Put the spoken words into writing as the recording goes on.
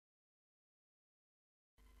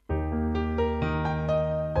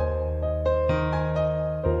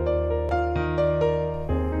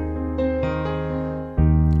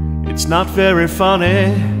It's not very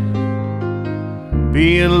funny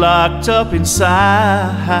being locked up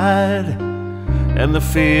inside, and the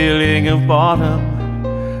feeling of boredom,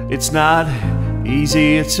 it's not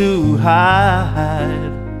easy to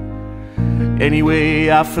hide. Anyway,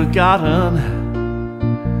 I've forgotten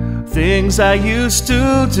things I used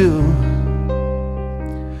to do,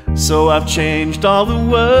 so I've changed all the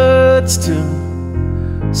words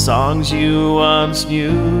to songs you once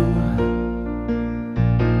knew.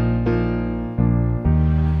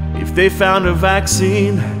 If they found a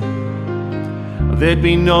vaccine, there'd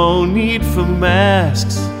be no need for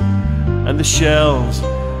masks, and the shelves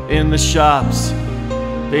in the shops,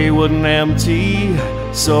 they wouldn't empty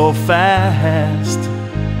so fast.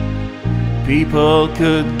 People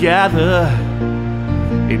could gather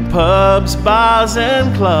in pubs, bars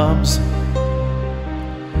and clubs,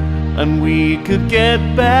 and we could get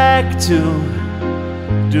back to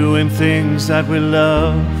doing things that we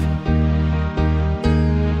love.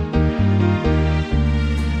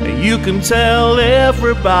 You can tell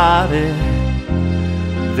everybody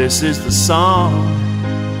this is the song,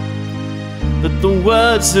 that the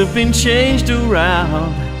words have been changed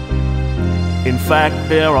around. In fact,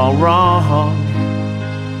 they're all wrong.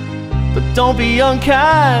 But don't be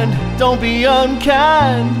unkind, don't be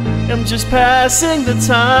unkind, I'm just passing the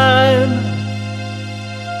time.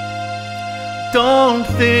 Don't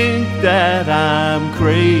think that I'm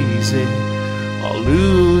crazy or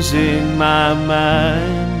losing my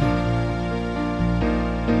mind.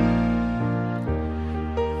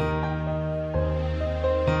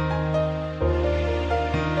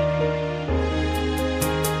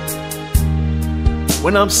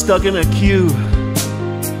 When I'm stuck in a queue,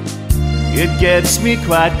 it gets me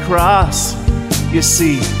quite cross. You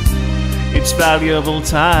see, it's valuable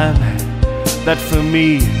time that for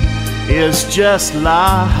me is just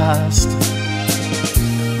lost.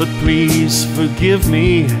 But please forgive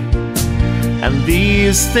me and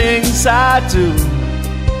these things I do.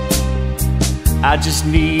 I just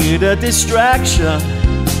need a distraction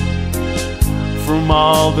from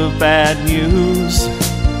all the bad news.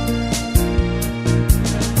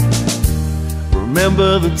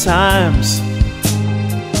 Remember the times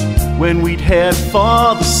when we'd head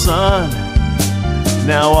for the sun.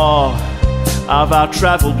 Now all of our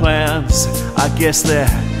travel plans, I guess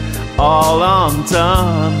they're all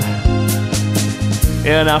undone,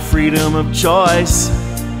 and our freedom of choice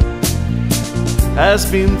has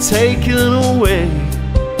been taken away.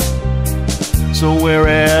 So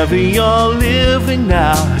wherever you're living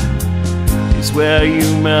now is where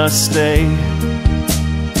you must stay.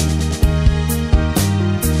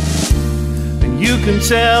 You can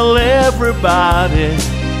tell everybody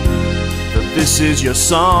that this is your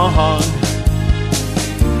song.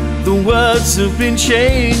 The words have been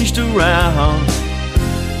changed around.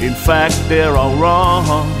 In fact, they're all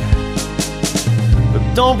wrong. But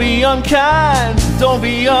don't be unkind, don't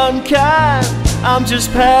be unkind, I'm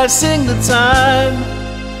just passing the time.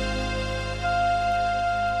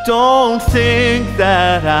 Don't think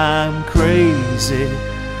that I'm crazy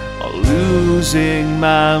or losing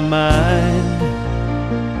my mind.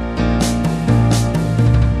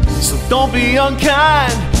 Don't be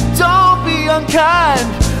unkind, don't be unkind,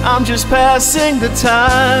 I'm just passing the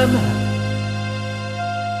time.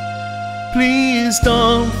 Please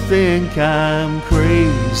don't think I'm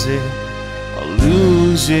crazy or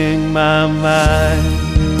losing my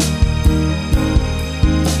mind.